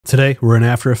Today, we're in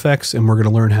After Effects and we're going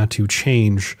to learn how to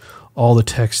change all the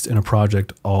text in a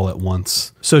project all at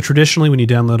once. So traditionally, when you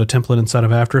download a template inside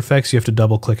of After Effects, you have to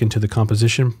double click into the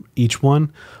composition, each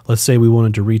one. Let's say we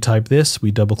wanted to retype this.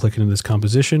 We double click into this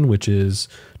composition, which is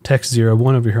text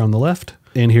 01 over here on the left.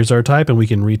 And here's our type, and we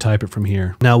can retype it from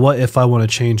here. Now, what if I want to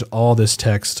change all this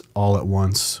text all at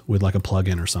once with like a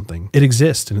plugin or something? It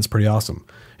exists, and it's pretty awesome.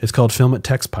 It's called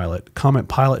TextPilot. Comment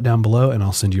pilot down below, and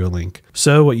I'll send you a link.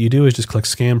 So what you do is just click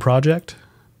Scan Project.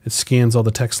 It scans all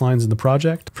the text lines in the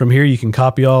project. From here, you can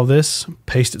copy all of this,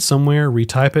 paste it somewhere,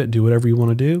 retype it, do whatever you want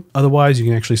to do. Otherwise, you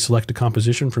can actually select a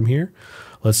composition from here.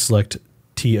 Let's select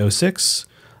T06.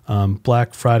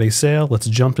 Black Friday sale. Let's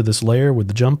jump to this layer with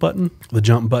the jump button. The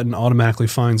jump button automatically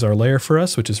finds our layer for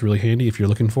us, which is really handy if you're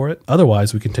looking for it.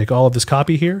 Otherwise, we can take all of this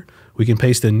copy here. We can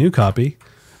paste in new copy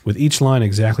with each line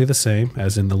exactly the same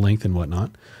as in the length and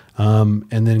whatnot. And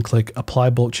then click Apply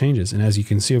Bulk Changes. And as you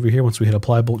can see over here, once we hit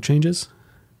Apply Bulk Changes,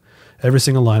 every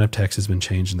single line of text has been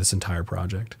changed in this entire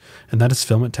project. And that is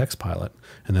TextPilot.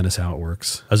 And that is how it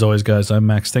works. As always, guys, I'm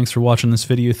Max. Thanks for watching this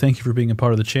video. Thank you for being a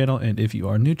part of the channel. And if you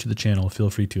are new to the channel,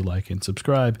 feel free to like and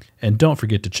subscribe. And don't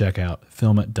forget to check out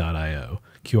filmit.io.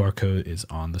 QR code is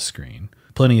on the screen.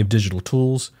 Plenty of digital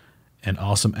tools and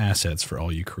awesome assets for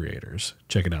all you creators.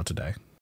 Check it out today.